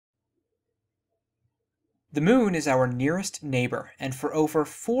The Moon is our nearest neighbor, and for over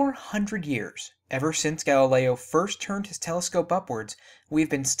 400 years, ever since Galileo first turned his telescope upwards, we've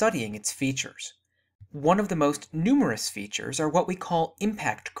been studying its features. One of the most numerous features are what we call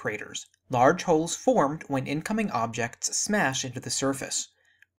impact craters, large holes formed when incoming objects smash into the surface.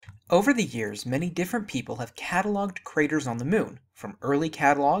 Over the years, many different people have cataloged craters on the Moon, from early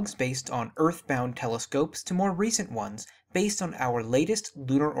catalogs based on Earth-bound telescopes to more recent ones based on our latest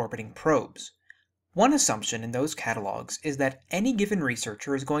lunar orbiting probes. One assumption in those catalogs is that any given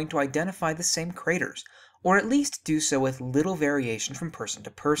researcher is going to identify the same craters, or at least do so with little variation from person to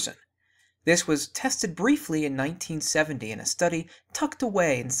person. This was tested briefly in 1970 in a study tucked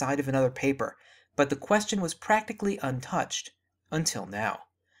away inside of another paper, but the question was practically untouched, until now.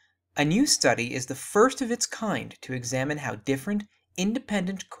 A new study is the first of its kind to examine how different,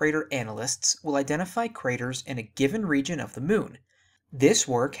 independent crater analysts will identify craters in a given region of the Moon. This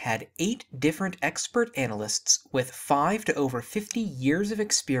work had 8 different expert analysts with 5 to over 50 years of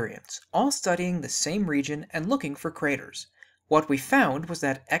experience, all studying the same region and looking for craters. What we found was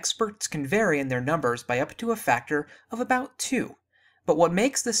that experts can vary in their numbers by up to a factor of about 2. But what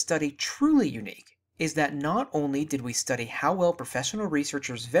makes this study truly unique is that not only did we study how well professional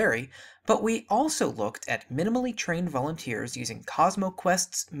researchers vary, but we also looked at minimally trained volunteers using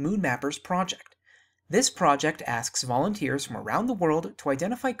CosmoQuest's Moon Mappers project. This project asks volunteers from around the world to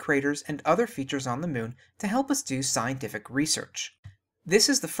identify craters and other features on the Moon to help us do scientific research. This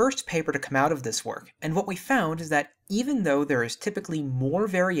is the first paper to come out of this work, and what we found is that even though there is typically more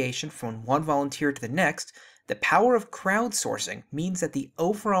variation from one volunteer to the next, the power of crowdsourcing means that the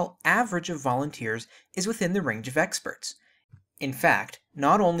overall average of volunteers is within the range of experts. In fact,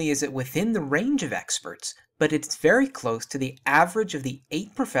 not only is it within the range of experts, but it's very close to the average of the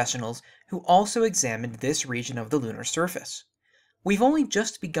 8 professionals who also examined this region of the lunar surface. We've only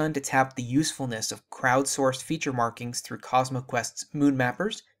just begun to tap the usefulness of crowdsourced feature markings through CosmoQuest's Moon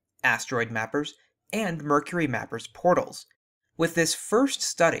Mappers, Asteroid Mappers, and Mercury Mappers portals. With this first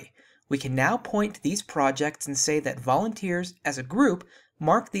study, we can now point to these projects and say that volunteers, as a group,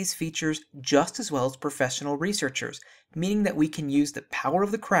 mark these features just as well as professional researchers, meaning that we can use the power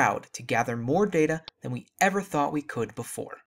of the crowd to gather more data than we ever thought we could before.